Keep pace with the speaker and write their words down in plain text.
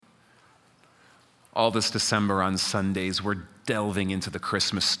All this December on Sundays, we're delving into the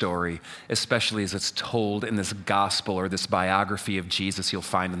Christmas story, especially as it's told in this gospel or this biography of Jesus you'll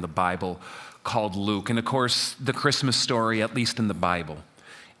find in the Bible called Luke. And of course, the Christmas story, at least in the Bible,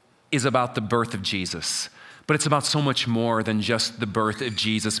 is about the birth of Jesus. But it's about so much more than just the birth of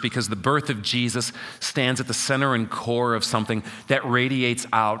Jesus, because the birth of Jesus stands at the center and core of something that radiates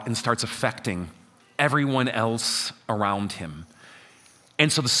out and starts affecting everyone else around him.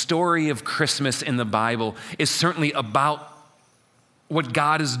 And so the story of Christmas in the Bible is certainly about what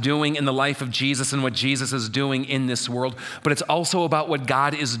God is doing in the life of Jesus and what Jesus is doing in this world, but it's also about what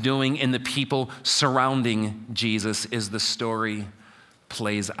God is doing in the people surrounding Jesus as the story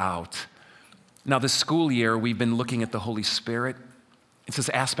plays out. Now, this school year, we've been looking at the Holy Spirit. It's this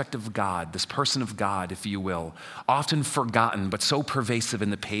aspect of God, this person of God, if you will, often forgotten, but so pervasive in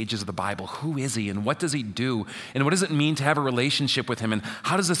the pages of the Bible. Who is he and what does he do? And what does it mean to have a relationship with him? And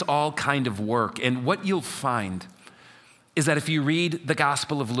how does this all kind of work? And what you'll find is that if you read the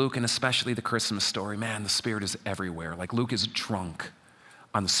Gospel of Luke, and especially the Christmas story, man, the Spirit is everywhere. Like Luke is drunk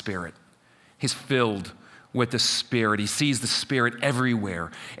on the Spirit. He's filled with the Spirit. He sees the Spirit everywhere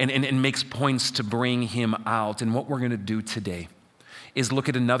and makes points to bring him out. And what we're going to do today is look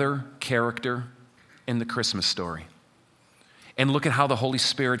at another character in the Christmas story and look at how the Holy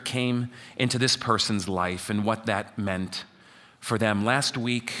Spirit came into this person's life and what that meant for them. Last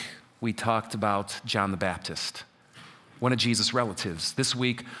week, we talked about John the Baptist, one of Jesus' relatives. This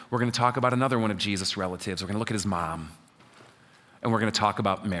week, we're going to talk about another one of Jesus' relatives. We're going to look at his mom, and we're going to talk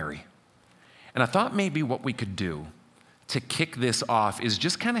about Mary. And I thought maybe what we could do to kick this off is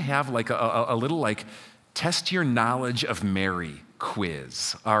just kind of have like a little like test your knowledge of Mary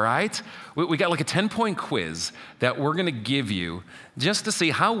quiz, all right? We got like a 10-point quiz that we're going to give you just to see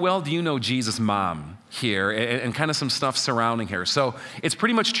how well do you know Jesus' mom here and kind of some stuff surrounding her. So it's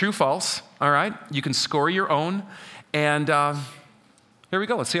pretty much true, false, all right? You can score your own. And here we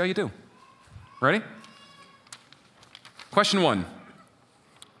go. Let's see how you do. Ready? Question 1.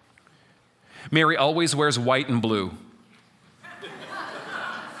 Mary always wears white and blue.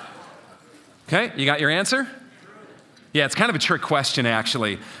 Okay, you got your answer? Yeah, it's kind of a trick question,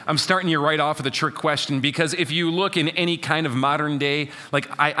 actually. I'm starting you right off with a trick question because if you look in any kind of modern day,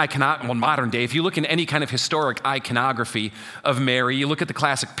 modern day, if you look in any kind of historic iconography of Mary, you look at the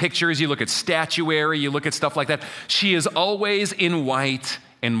classic pictures, you look at statuary, you look at stuff like that, she is always in white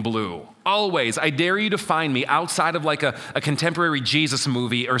and blue. Always. I dare you to find me outside of like a contemporary Jesus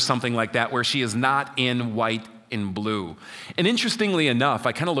movie or something like that where she is not in white in blue. And interestingly enough,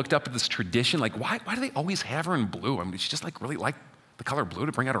 I kind of looked up at this tradition, like why do they always have her in blue? I mean, she just like really liked the color blue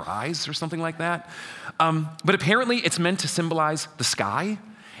to bring out her eyes or something like that. But apparently it's meant to symbolize the sky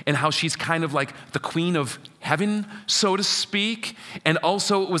and how she's kind of like the queen of heaven, so to speak. And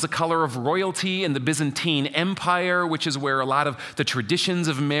also it was a color of royalty in the Byzantine Empire, which is where a lot of the traditions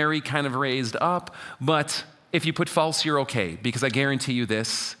of Mary kind of raised up. But if you put false, you're okay, because I guarantee you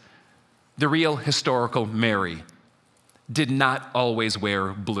this, the real historical Mary did not always wear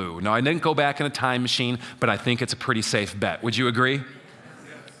blue. Now, I didn't go back in a time machine, but I think it's a pretty safe bet. Would you agree? Yes.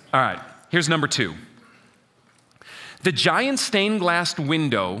 All right, here's number 2. The giant stained glass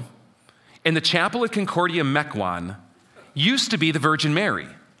window in the chapel at Concordia Mequon used to be the Virgin Mary.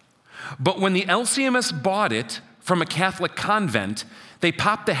 But when the LCMS bought it from a Catholic convent, they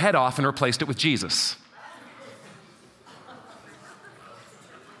popped the head off and replaced it with Jesus.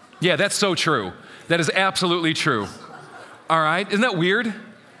 Yeah, that's so true. That is absolutely true. All right, isn't that weird?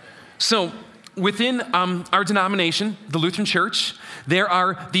 So within our denomination, the Lutheran Church, there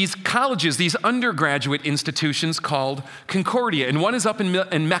are these colleges, these undergraduate institutions called Concordia, and one is up in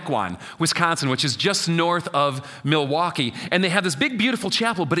Mequon, Wisconsin, which is just north of Milwaukee, and they have this big, beautiful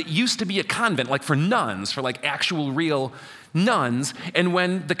chapel, but it used to be a convent, like for nuns, for like actual real nuns, and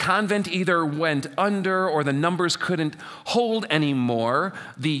when the convent either went under or the numbers couldn't hold anymore,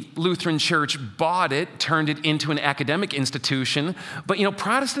 the Lutheran Church bought it, turned it into an academic institution. But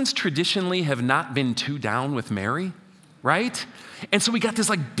Protestants traditionally have not been too down with Mary, right? And so we got this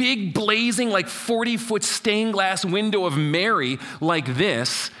like big blazing like 40-foot stained glass window of Mary like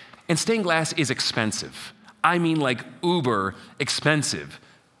this, and stained glass is expensive. I mean like uber expensive.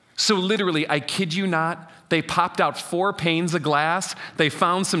 So literally, I kid you not, they popped out 4 panes of glass. They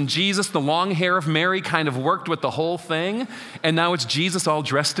found some Jesus. The long hair of Mary kind of worked with the whole thing. And now it's Jesus all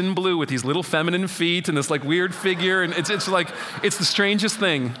dressed in blue with these little feminine feet and this like weird figure. And it's the strangest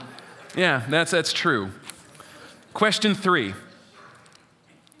thing. Yeah, that's true. Question 3.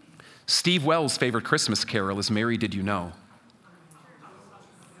 Steve Wells' favorite Christmas carol is Mary, Did You Know?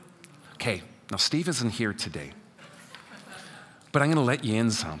 Okay, now Steve isn't here today, but I'm going to let you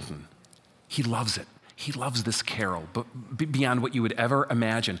in something. He loves it. He loves this carol, but beyond what you would ever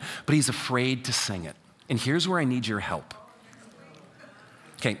imagine. But he's afraid to sing it. And here's where I need your help.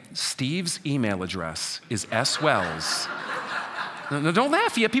 Okay, Steve's email address is swells. No, don't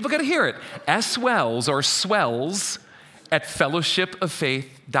laugh yet. People got to hear it. swells or swells at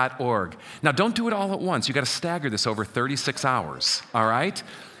fellowshipoffaith.org. Now, don't do it all at once. You got to stagger this over 36 hours, all right?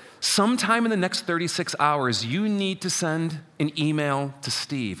 Sometime in the next 36 hours, you need to send an email to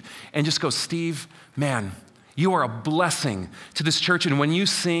Steve and just go, Steve, man, you are a blessing to this church, and when you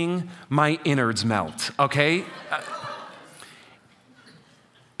sing, my innards melt, okay?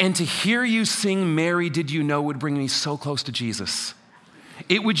 And to hear you sing Mary, Did You Know, would bring me so close to Jesus.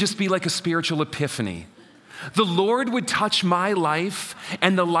 It would just be like a spiritual epiphany. The Lord would touch my life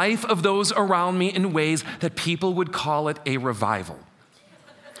and the life of those around me in ways that people would call it a revival.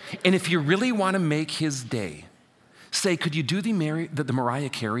 And if you really want to make his day, say, could you do the Mariah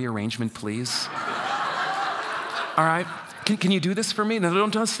Carey arrangement, please? All right? Can you do this for me? No,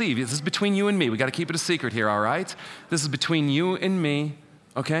 don't tell Steve. This is between you and me. We got to keep it a secret here, all right? This is between you and me,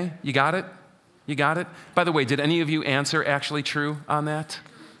 okay? You got it? You got it? By the way, did any of you answer actually true on that?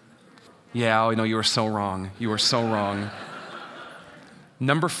 Yeah, I know you were so wrong. You were so wrong.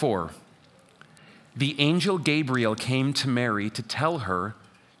 Number 4, the angel Gabriel came to Mary to tell her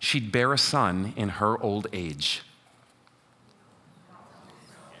she'd bear a son in her old age.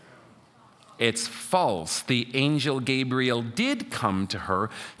 It's false. The angel Gabriel did come to her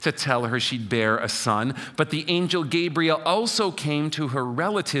to tell her she'd bear a son, but the angel Gabriel also came to her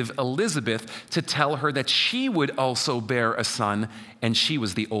relative Elizabeth to tell her that she would also bear a son, and she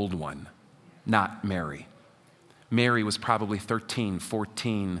was the old one, not Mary. Mary was probably 13,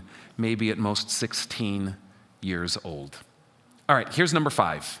 14, maybe at most 16 years old. All right, here's number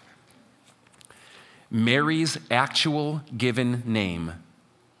 5. Mary's actual given name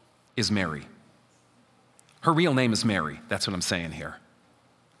is Mary. Her real name is Mary. That's what I'm saying here.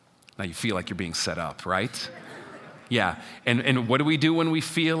 Now you feel like you're being set up, right? Yeah, and what do we do when we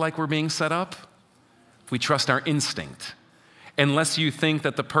feel like we're being set up? We trust our instinct. Unless you think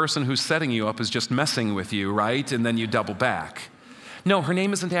that the person who's setting you up is just messing with you, right? And then you double back. No, her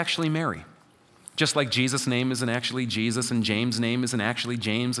name isn't actually Mary. Just like Jesus' name isn't actually Jesus, and James' name isn't actually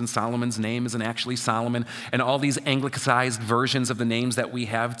James, and Solomon's name isn't actually Solomon, and all these anglicized versions of the names that we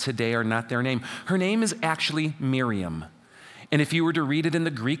have today are not their name. Her name is actually Miriam. And if you were to read it in the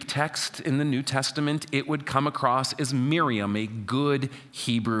Greek text in the New Testament, it would come across as Miriam, a good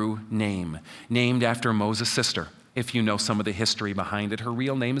Hebrew name, named after Moses' sister. If you know some of the history behind it, her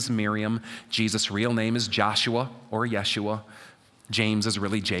real name is Miriam. Jesus' real name is Joshua or Yeshua. James is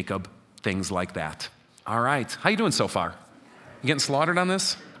really Jacob. Things like that. All right. How you doing so far? You getting slaughtered on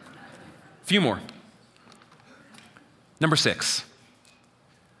this? A few more. Number 6.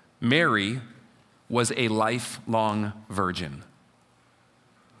 Mary was a lifelong virgin.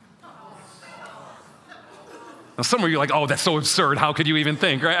 Now, some of you are like, oh, that's so absurd. How could you even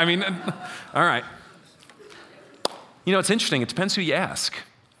think, right? I mean, all right. You know, it's interesting. It depends who you ask.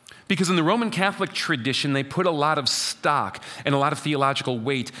 Because in the Roman Catholic tradition, they put a lot of stock and a lot of theological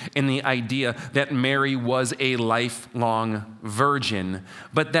weight in the idea that Mary was a lifelong virgin,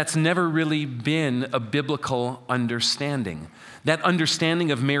 but that's never really been a biblical understanding. That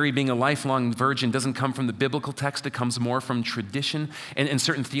understanding of Mary being a lifelong virgin doesn't come from the biblical text. It comes more from tradition and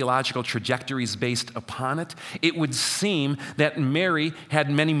certain theological trajectories based upon it. It would seem that Mary had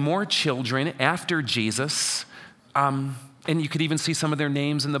many more children after Jesus, and you could even see some of their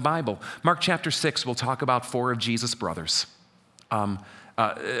names in the Bible. Mark chapter 6 will talk about 4 of Jesus' brothers,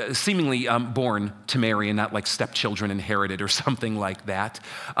 seemingly born to Mary and not like stepchildren inherited or something like that.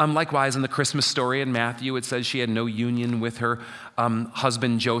 Likewise, in the Christmas story in Matthew, it says she had no union with her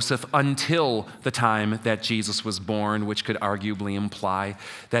husband Joseph until the time that Jesus was born, which could arguably imply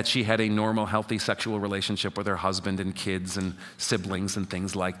that she had a normal, healthy sexual relationship with her husband and kids and siblings and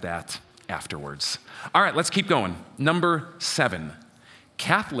things like that afterwards. All right, let's keep going. Number 7,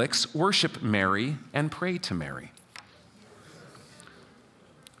 Catholics worship Mary and pray to Mary.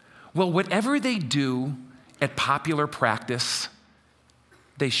 Well, whatever they do at popular practice,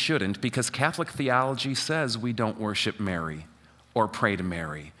 they shouldn't, because Catholic theology says we don't worship Mary or pray to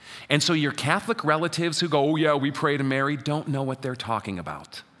Mary. And so your Catholic relatives who go, oh yeah, we pray to Mary, don't know what they're talking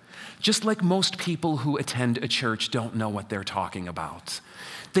about. Just like most people who attend a church don't know what they're talking about.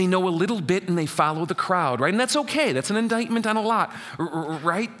 They know a little bit and they follow the crowd, right? And that's okay. That's an indictment on a lot,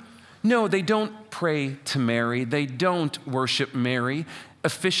 right? No, they don't pray to Mary. They don't worship Mary.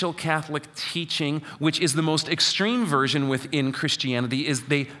 official Catholic teaching, which is the most extreme version within Christianity, is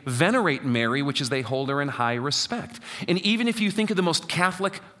they venerate Mary, which is they hold her in high respect. And even if you think of the most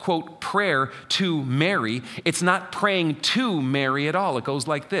Catholic, quote, prayer to Mary, it's not praying to Mary at all. It goes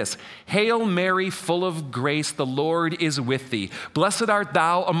like this: Hail Mary, full of grace, the Lord is with thee. Blessed art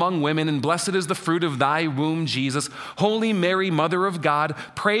thou among women, and blessed is the fruit of thy womb, Jesus. Holy Mary, Mother of God,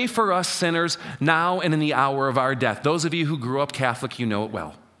 pray for us sinners now and in the hour of our death. Those of you who grew up Catholic, you know it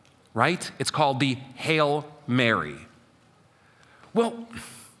well, right? It's called the Hail Mary. Well,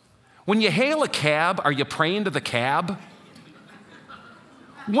 when you hail a cab, are you praying to the cab?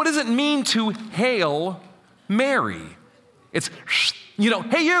 What does it mean to hail Mary? It's,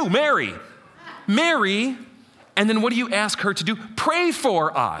 hey you, Mary. Mary, and then what do you ask her to do? Pray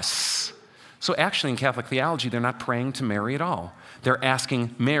for us. So actually in Catholic theology, they're not praying to Mary at all. They're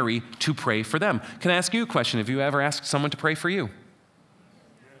asking Mary to pray for them. Can I ask you a question? Have you ever asked someone to pray for you?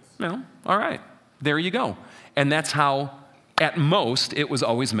 No? All right. There you go. And that's how, at most, it was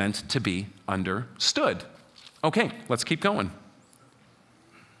always meant to be understood. Okay, let's keep going.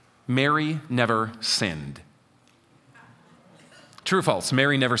 Mary never sinned. True or false?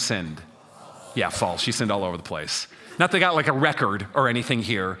 Mary never sinned. Yeah, false. She sinned all over the place. Not that they got like a record or anything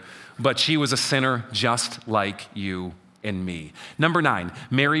here, but she was a sinner just like you and me. Number 9,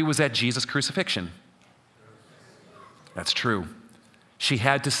 Mary was at Jesus' crucifixion. That's true. She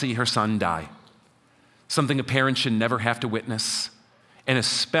had to see her son die, something a parent should never have to witness, and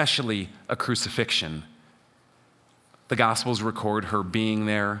especially a crucifixion. The Gospels record her being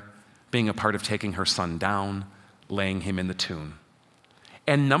there, being a part of taking her son down, laying him in the tomb.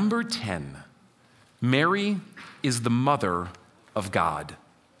 And number 10, Mary is the mother of God.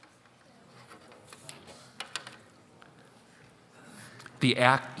 The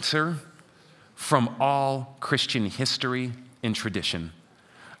answer from all Christian history and tradition,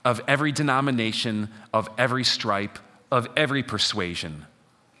 of every denomination, of every stripe, of every persuasion,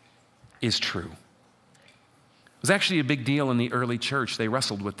 is true. It was actually a big deal in the early church. They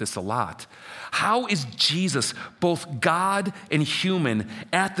wrestled with this a lot. How is Jesus both God and human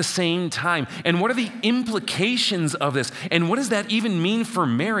at the same time? And what are the implications of this? And what does that even mean for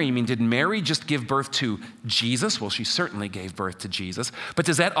Mary? I mean, did Mary just give birth to Jesus? Well, she certainly gave birth to Jesus. But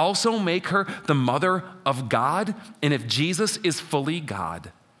does that also make her the mother of God? And if Jesus is fully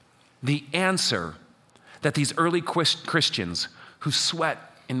God, the answer that these early Christians who sweat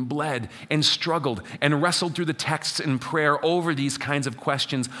and bled and struggled and wrestled through the texts in prayer over these kinds of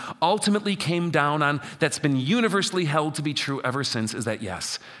questions ultimately came down on, that's been universally held to be true ever since, is that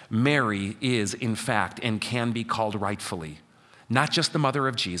yes, Mary is in fact and can be called rightfully not just the mother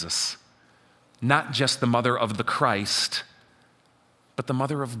of Jesus, not just the mother of the Christ, but the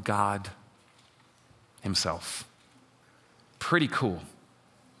mother of God himself. Pretty cool,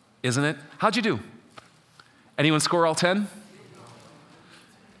 isn't it? How'd you do? Anyone score all 10?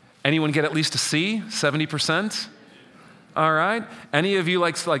 Anyone get at least a C? 70%? All right. Any of you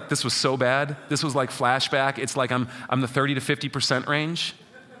like this was so bad? This was like flashback. It's like I'm the 30 to 50% range.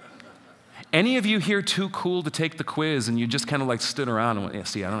 Any of you here too cool to take the quiz and you just kind of like stood around and went, yeah,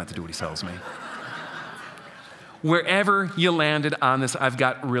 see, I don't have to do what he tells me. Wherever you landed on this, I've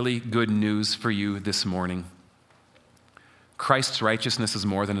got really good news for you this morning. Christ's righteousness is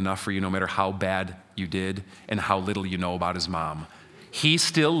more than enough for you no matter how bad you did and how little you know about his mom. He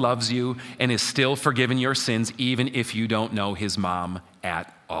still loves you and is still forgiven your sins even if you don't know his mom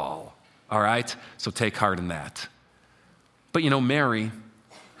at all. All right? So take heart in that. But Mary,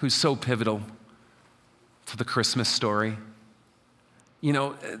 who's so pivotal to the Christmas story,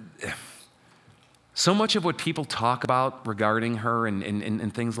 so much of what people talk about regarding her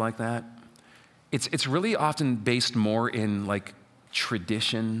and things like that, it's really often based more in like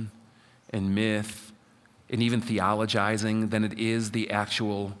tradition and myth and even theologizing than it is the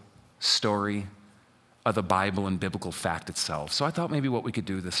actual story of the Bible and biblical fact itself. So I thought maybe what we could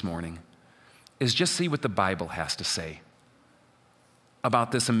do this morning is just see what the Bible has to say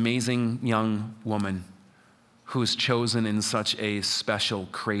about this amazing young woman who is chosen in such a special,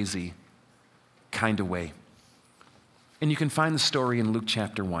 crazy kind of way. And you can find the story in Luke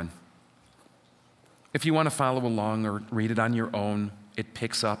chapter 1. If you want to follow along or read it on your own, it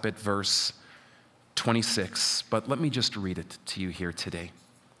picks up at verse 26, but let me just read it to you here today.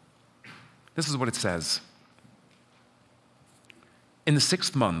 This is what it says. In the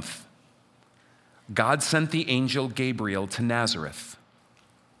 6th month, God sent the angel Gabriel to Nazareth,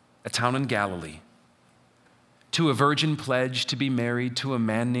 a town in Galilee, to a virgin pledged to be married to a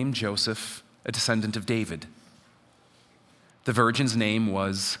man named Joseph, a descendant of David. The virgin's name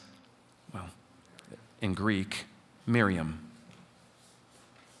was, in Greek, Miriam.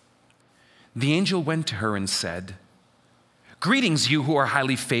 The angel went to her and said, "Greetings, you who are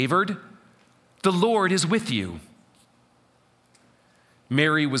highly favored. The Lord is with you."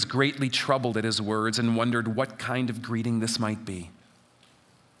 Mary was greatly troubled at his words and wondered what kind of greeting this might be.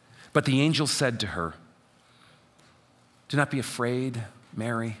 But the angel said to her, "Do not be afraid,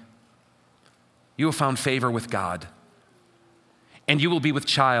 Mary. You have found favor with God, and you will be with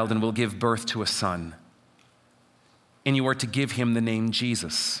child and will give birth to a son, and you are to give him the name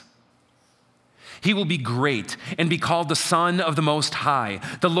Jesus. He will be great and be called the Son of the Most High.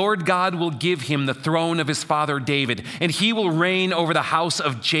 The Lord God will give him the throne of his father David, and he will reign over the house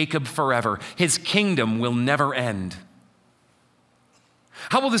of Jacob forever. His kingdom will never end."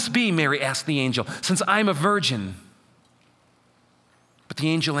 "How will this be?" Mary asked the angel, "since I'm a virgin?" But the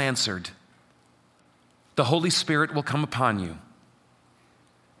angel answered, "The Holy Spirit will come upon you,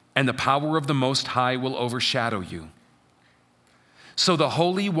 and the power of the Most High will overshadow you. So the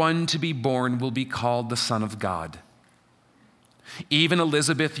Holy One to be born will be called the Son of God. Even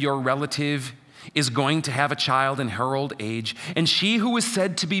Elizabeth, your relative, is going to have a child in her old age, and she who is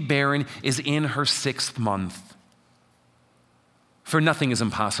said to be barren is in her 6th month. For nothing is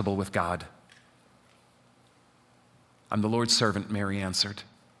impossible with God." "I'm the Lord's servant," Mary answered.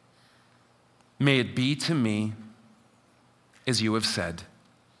 "May it be to me as you have said."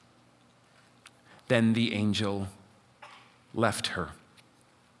 Then the angel left her.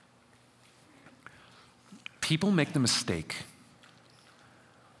 People make the mistake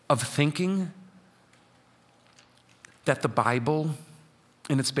of thinking that the Bible,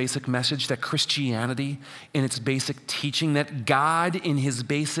 in its basic message, that Christianity, in its basic teaching, that God, in his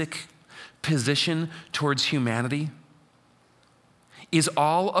basic position towards humanity, is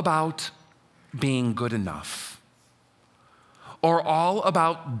all about being good enough, or all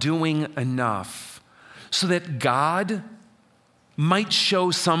about doing enough so that God might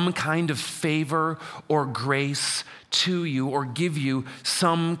show some kind of favor or grace to you or give you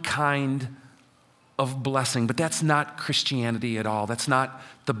some kind of blessing. But that's not Christianity at all. That's not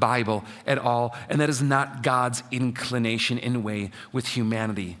the Bible at all. And that is not God's inclination in way with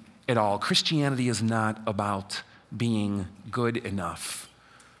humanity at all. Christianity is not about being good enough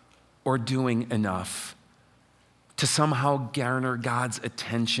or doing enough to somehow garner God's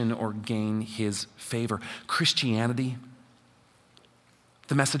attention or gain his favor. Christianity,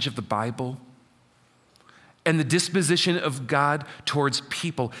 the message of the Bible, and the disposition of God towards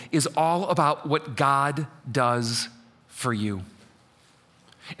people is all about what God does for you.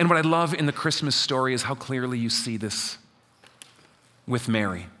 And what I love in the Christmas story is how clearly you see this with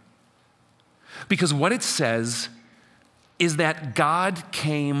Mary. Because what it says is that God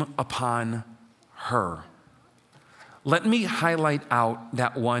came upon her. Let me highlight out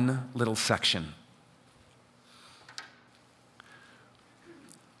that one little section.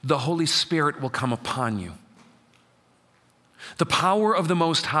 The Holy Spirit will come upon you. The power of the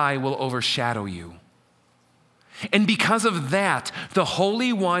Most High will overshadow you. And because of that, the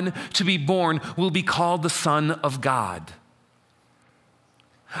Holy One to be born will be called the Son of God.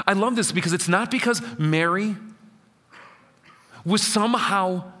 I love this because it's not because Mary was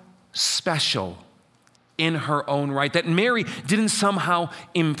somehow special in her own right, that Mary didn't somehow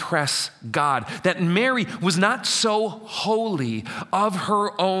impress God, that Mary was not so holy of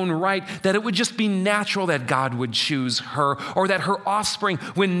her own right that it would just be natural that God would choose her or that her offspring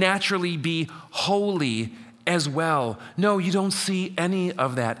would naturally be holy as well. No, you don't see any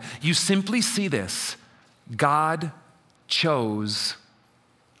of that. You simply see this: God chose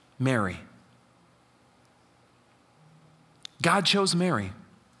Mary. God chose Mary.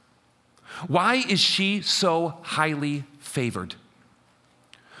 Why is she so highly favored?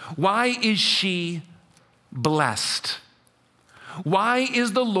 Why is she blessed? Why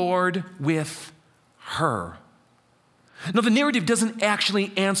is the Lord with her? Now, the narrative doesn't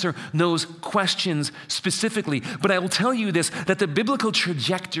actually answer those questions specifically, but I will tell you this, that the biblical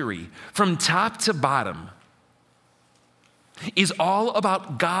trajectory from top to bottom is all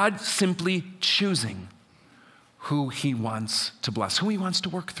about God simply choosing who he wants to bless, who he wants to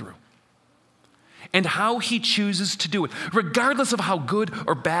work through, and how he chooses to do it, regardless of how good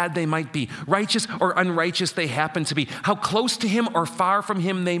or bad they might be, righteous or unrighteous they happen to be, how close to him or far from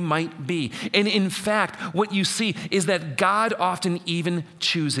him they might be. And in fact, what you see is that God often even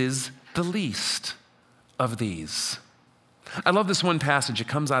chooses the least of these. I love this one passage. It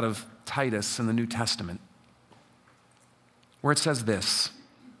comes out of Titus in the New Testament, where it says this: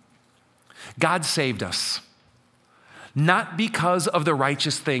 God saved us, not because of the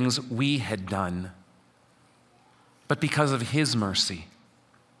righteous things we had done, but because of his mercy.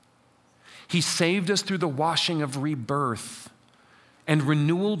 He saved us through the washing of rebirth and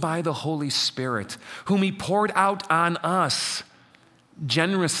renewal by the Holy Spirit, whom he poured out on us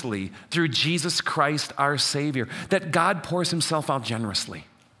generously through Jesus Christ our Savior, that God pours himself out generously.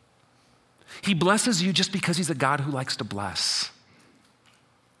 He blesses you just because he's a God who likes to bless.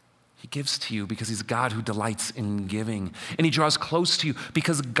 He gives to you because he's a God who delights in giving. And he draws close to you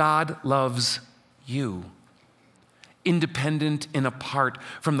because God loves you, independent and apart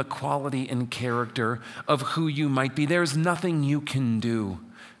from the quality and character of who you might be. There's nothing you can do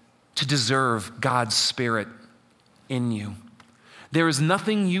to deserve God's Spirit in you. There is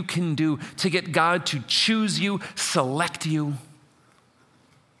nothing you can do to get God to choose you, select you.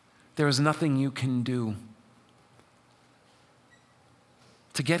 There is nothing you can do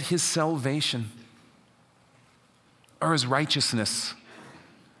to get his salvation or his righteousness.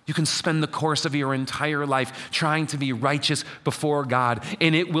 You can spend the course of your entire life trying to be righteous before God,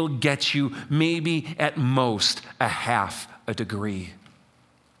 and it will get you maybe at most a half a degree.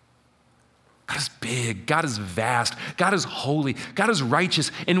 God is big, God is vast, God is holy, God is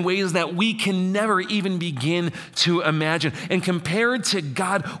righteous in ways that we can never even begin to imagine. And compared to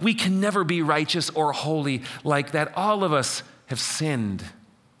God, we can never be righteous or holy like that. All of us have sinned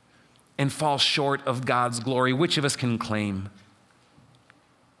and fall short of God's glory. Which of us can claim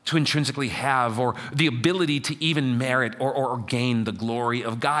to intrinsically have or the ability to even merit or gain the glory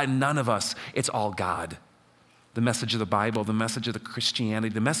of God? None of us. It's all God. The message of the Bible, the message of the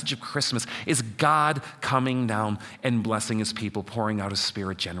Christianity, the message of Christmas is God coming down and blessing his people, pouring out his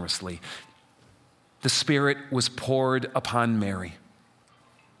Spirit generously. The Spirit was poured upon Mary.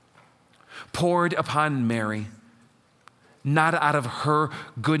 Poured upon Mary, not out of her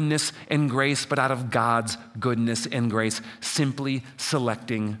goodness and grace, but out of God's goodness and grace, simply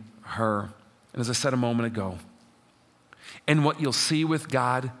selecting her. And as I said a moment ago, and what you'll see with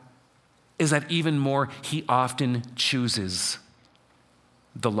God is that even more, he often chooses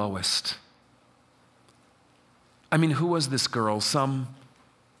the lowest. I mean, who was this girl? Some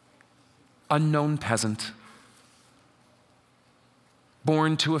unknown peasant,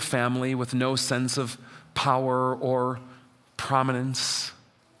 born to a family with no sense of power or prominence.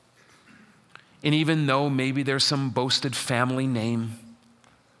 And even though maybe there's some boasted family name,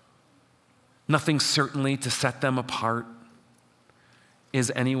 nothing certainly to set them apart. Is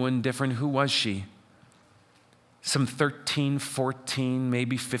anyone different? Who was she? Some 13, 14,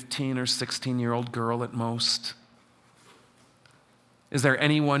 maybe 15 or 16-year-old girl at most. Is there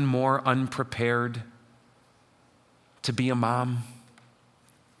anyone more unprepared to be a mom?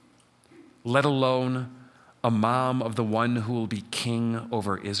 Let alone a mom of the one who will be king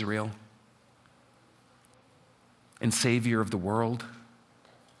over Israel and savior of the world.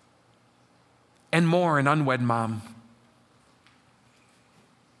 And more, an unwed mom.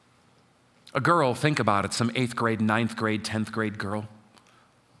 A girl, think about it, some 8th grade, 9th grade, 10th grade girl,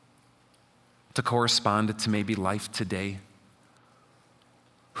 to correspond to maybe life today,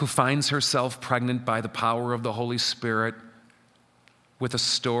 who finds herself pregnant by the power of the Holy Spirit with a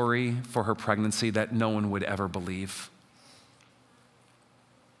story for her pregnancy that no one would ever believe.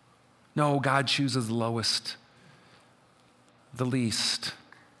 No, God chooses the lowest, the least,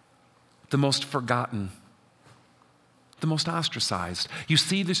 the most forgotten, the most ostracized. You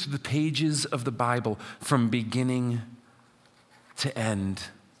see this through the pages of the Bible from beginning to end.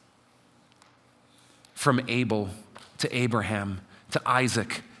 From Abel to Abraham to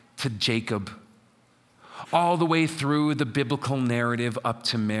Isaac to Jacob, all the way through the biblical narrative up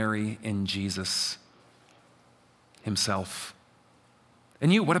to Mary and Jesus himself.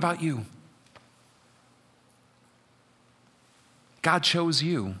 And you, what about you? God chose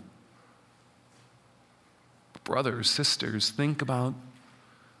you. Brothers, sisters, think about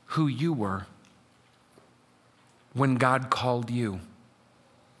who you were when God called you.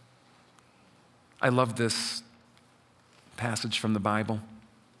 I love this passage from the Bible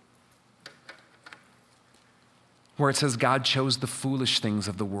where it says God chose the foolish things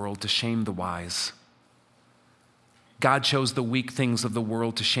of the world to shame the wise. God chose the weak things of the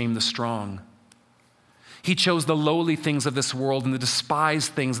world to shame the strong. He chose the lowly things of this world and the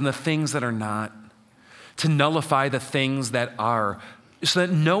despised things and the things that are not, to nullify the things that are, so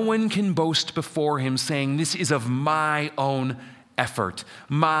that no one can boast before him saying, this is of my own effort,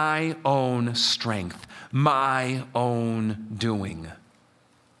 my own strength, my own doing.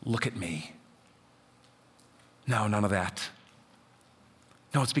 Look at me. No, none of that.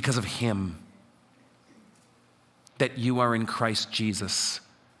 No, it's because of him that you are in Christ Jesus.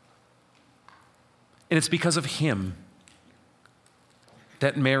 And it's because of him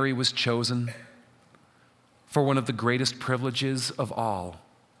that Mary was chosen for one of the greatest privileges of all,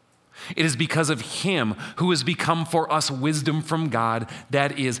 It is because of him who has become for us wisdom from God,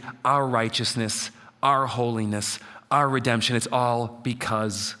 that is our righteousness, our holiness, our redemption. It's all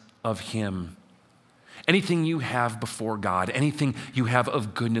because of him. Anything you have before God, anything you have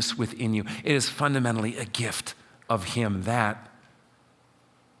of goodness within you, it is fundamentally a gift of him. That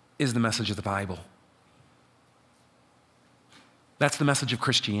is the message of the Bible. That's the message of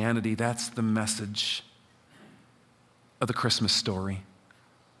Christianity. That's the message of the Christmas story.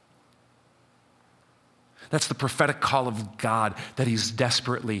 That's the prophetic call of God that he's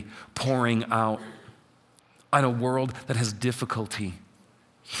desperately pouring out on a world that has difficulty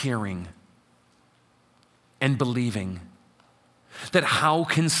hearing and believing. That how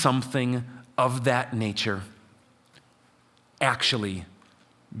can something of that nature actually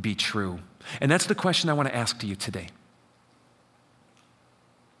be true? And that's the question I want to ask to you today.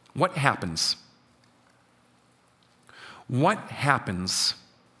 What happens? What happens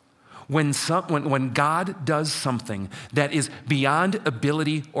when God does something that is beyond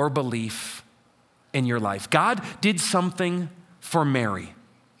ability or belief in your life? God did something for Mary.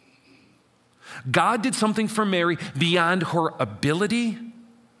 God did something for Mary beyond her ability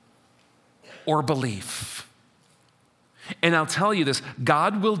or belief. And I'll tell you this,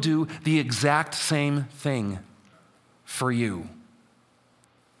 God will do the exact same thing for you.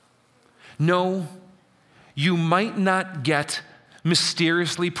 No, you might not get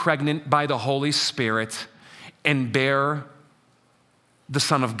mysteriously pregnant by the Holy Spirit and bear the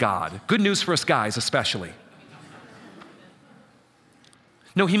Son of God. Good news for us guys, especially.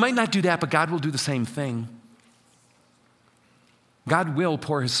 No, he might not do that, but God will do the same thing. God will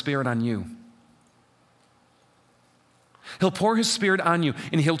pour his Spirit on you. He'll pour his Spirit on you,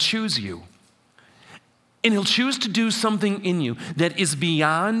 and he'll choose you. And he'll choose to do something in you that is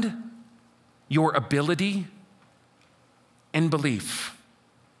beyond your ability and belief.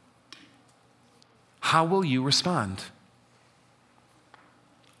 How will you respond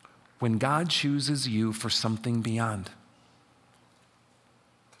when God chooses you for something beyond?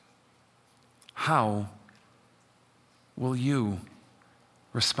 How will you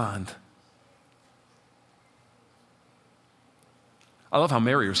respond? I love how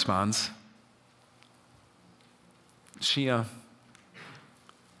Mary responds. She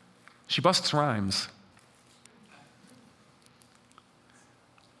busts rhymes.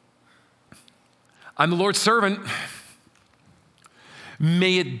 I'm the Lord's servant.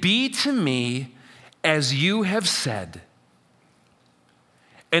 May it be to me as you have said.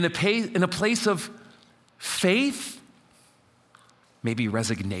 In a place of faith, maybe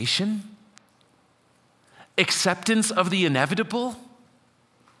resignation, acceptance of the inevitable,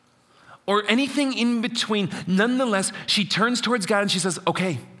 or anything in between. Nonetheless, she turns towards God and she says,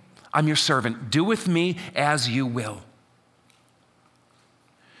 okay, I'm your servant. Do with me as you will.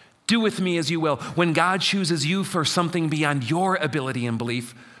 Do with me as you will. When God chooses you for something beyond your ability and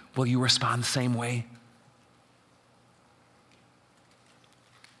belief, will you respond the same way?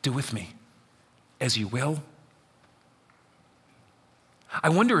 Do with me as you will. I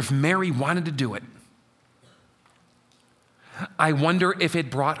wonder if Mary wanted to do it. I wonder if it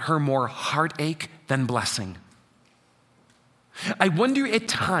brought her more heartache than blessing. I wonder at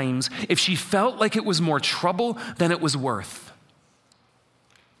times if she felt like it was more trouble than it was worth.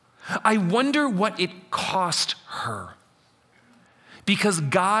 I wonder what it cost her, because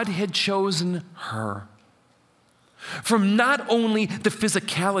God had chosen her. From not only the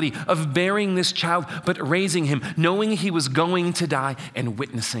physicality of bearing this child, but raising him, knowing he was going to die and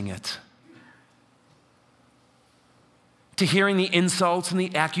witnessing it. To hearing the insults and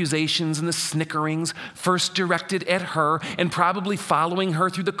the accusations and the snickerings first directed at her and probably following her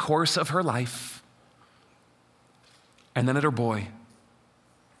through the course of her life. And then at her boy.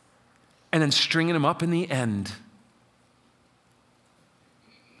 And then stringing him up in the end.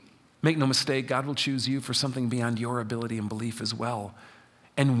 Make no mistake, God will choose you for something beyond your ability and belief as well.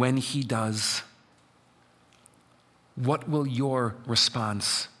 And when he does, what will your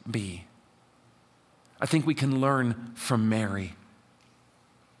response be? I think we can learn from Mary.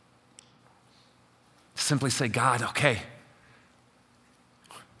 Simply say, God, okay,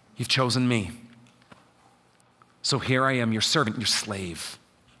 you've chosen me. So here I am, your servant, your slave.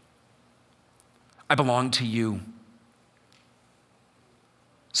 I belong to you.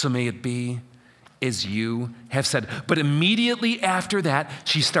 So may it be as you have said. But immediately after that,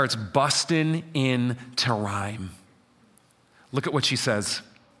 she starts busting into rhyme. Look at what she says.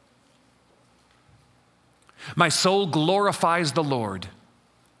 My soul glorifies the Lord,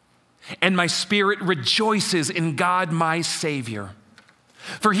 and my spirit rejoices in God my Savior.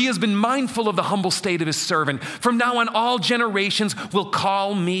 For he has been mindful of the humble state of his servant. From now on, all generations will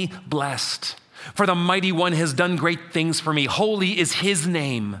call me blessed. For the Mighty One has done great things for me. Holy is his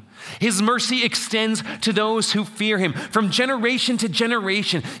name. His mercy extends to those who fear him. From generation to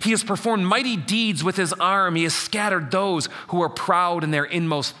generation, he has performed mighty deeds with his arm. He has scattered those who are proud in their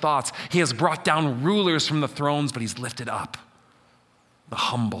inmost thoughts. He has brought down rulers from the thrones, but he's lifted up the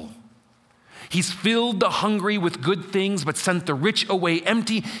humble. He's filled the hungry with good things, but sent the rich away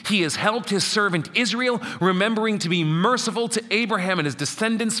empty. He has helped his servant Israel, remembering to be merciful to Abraham and his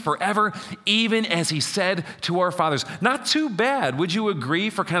descendants forever, even as he said to our fathers. Not too bad, would you agree,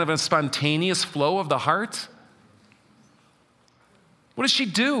 for kind of a spontaneous flow of the heart? What does she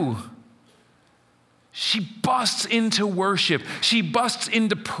do? She busts into worship. She busts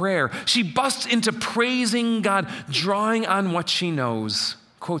into prayer. She busts into praising God, drawing on what she knows.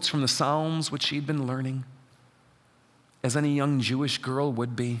 Quotes from the Psalms, which she'd been learning, as any young Jewish girl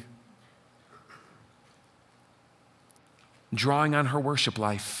would be. Drawing on her worship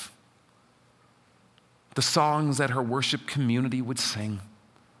life, the songs that her worship community would sing,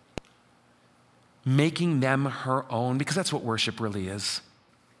 making them her own, because that's what worship really is.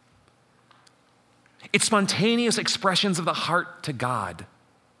 It's spontaneous expressions of the heart to God.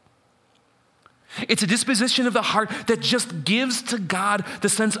 It's a disposition of the heart that just gives to God the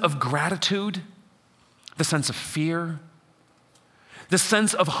sense of gratitude, the sense of fear, the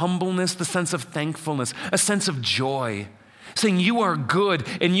sense of humbleness, the sense of thankfulness, a sense of joy, saying, you are good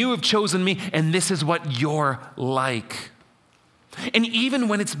and you have chosen me and this is what you're like. And even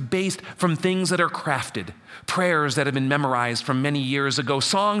when it's based from things that are crafted, prayers that have been memorized from many years ago,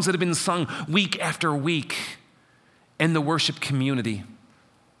 songs that have been sung week after week in the worship community,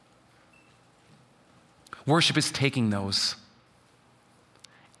 worship is taking those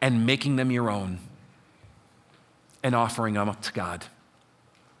and making them your own and offering them up to God.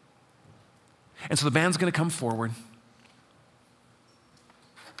 And so the band's going to come forward.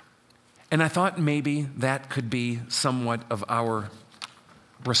 And I thought maybe that could be somewhat of our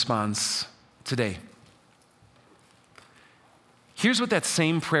response today. Here's what that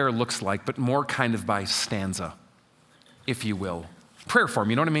same prayer looks like, but more kind of by stanza, if you will. Prayer form,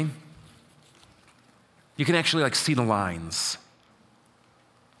 you know what I mean? You can actually see the lines.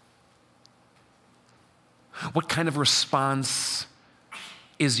 What kind of response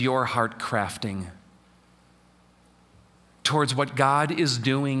is your heart crafting towards what God is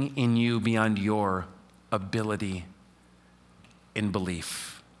doing in you beyond your ability in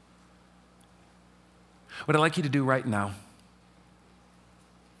belief? What I'd like you to do right now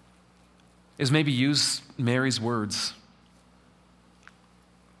is maybe use Mary's words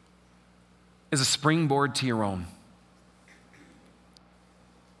as a springboard to your own.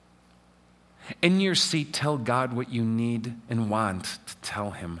 In your seat, tell God what you need and want to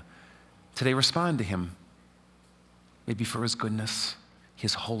tell him. Today, respond to him. Maybe for his goodness,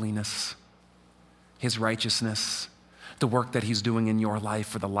 his holiness, his righteousness, the work that he's doing in your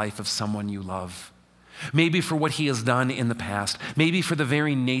life or the life of someone you love. Maybe for what he has done in the past. Maybe for the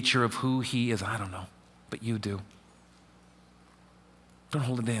very nature of who he is. I don't know, but you do. Don't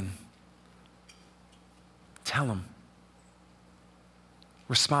hold it in. Tell him.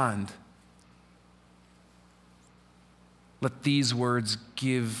 Respond. Let these words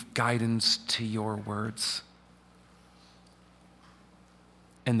give guidance to your words.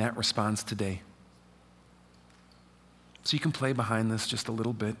 And that response today. So you can play behind this just a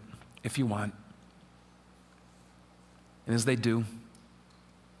little bit if you want. And as they do,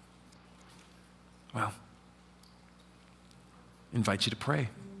 well, invite you to pray.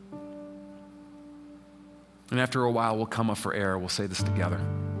 And after a while, we'll come up for air. We'll say this together.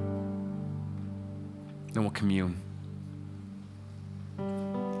 Then we'll commune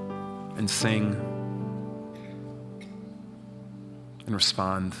and sing and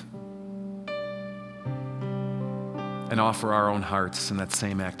respond and offer our own hearts in that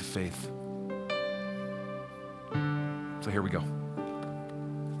same act of faith. So here we go.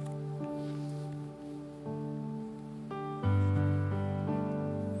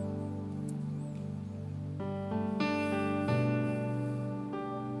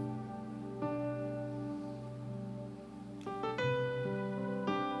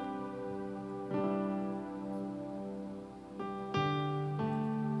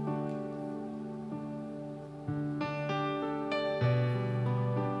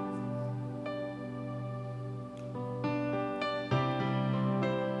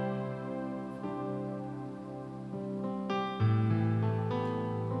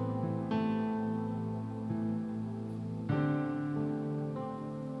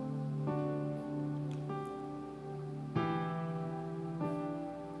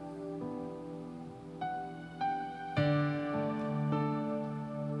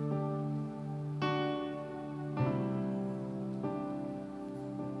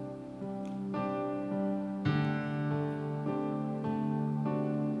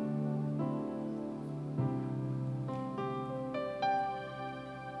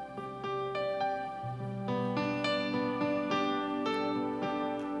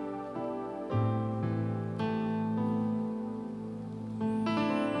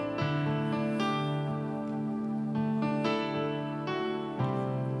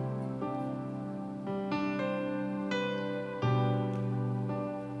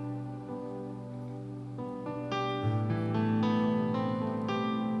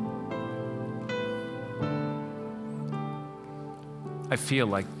 I feel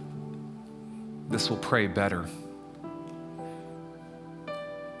like this will pray better.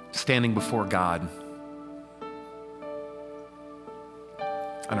 Standing before God,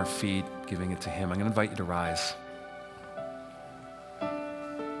 on our feet, giving it to Him. I'm going to invite you to rise.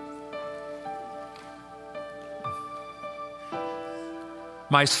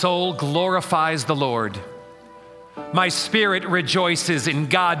 My soul glorifies the Lord. My spirit rejoices in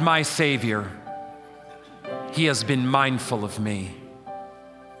God my Savior. He has been mindful of me.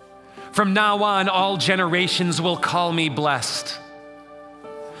 From now on, all generations will call me blessed.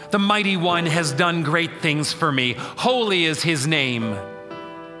 The Mighty One has done great things for me. Holy is His name.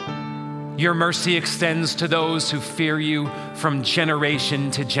 Your mercy extends to those who fear you from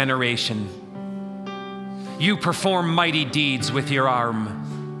generation to generation. You perform mighty deeds with your arm.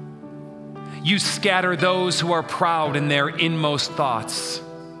 You scatter those who are proud in their inmost thoughts.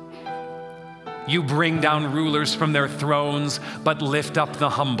 You bring down rulers from their thrones, but lift up the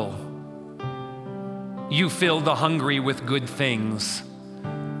humble. You fill the hungry with good things,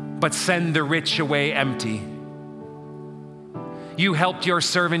 but send the rich away empty. You helped your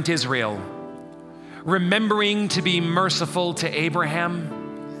servant Israel, remembering to be merciful to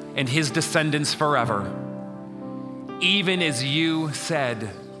Abraham and his descendants forever, even as you said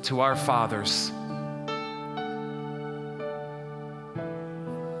to our fathers.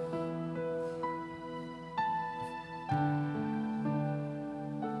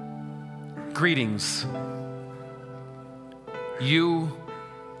 Greetings, you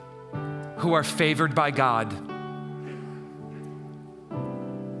who are favored by God.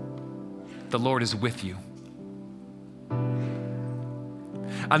 The Lord is with you.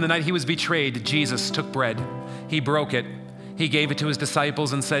 On the night He was betrayed, Jesus took bread. He broke it. He gave it to His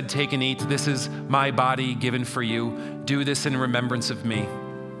disciples and said, "Take and eat. This is my body given for you. Do this in remembrance of me."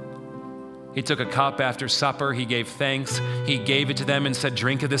 He took a cup after supper. He gave thanks. He gave it to them and said,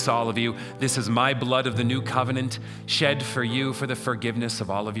 "Drink of this, all of you. This is my blood of the new covenant, shed for you for the forgiveness of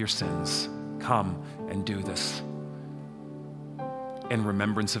all of your sins. Come and do this in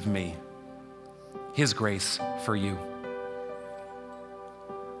remembrance of me." His grace for you.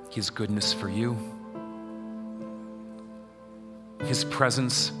 His goodness for you. His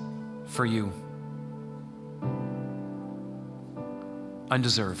presence for you.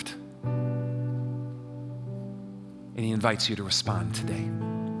 Undeserved. And He invites you to respond today.